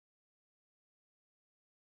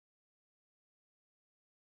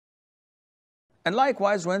And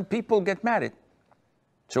likewise, when people get married.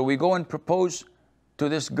 So we go and propose to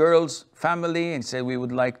this girl's family and say, we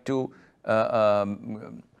would like to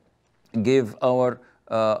give our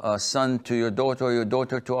son to your daughter, or your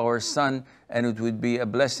daughter to our son, and it would be a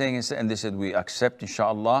blessing. And they said, we accept,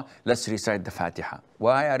 inshallah, let's recite the Fatiha.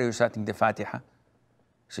 Why are you reciting the Fatiha? He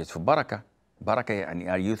said, for barakah. Barakah,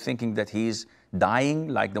 are you thinking that he's dying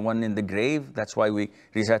like the one in the grave? That's why we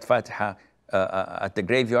recite Fatiha at the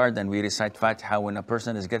graveyard, and we recite Fatiha when a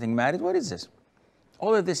person is getting married. What is this?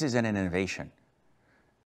 All of this is an innovation.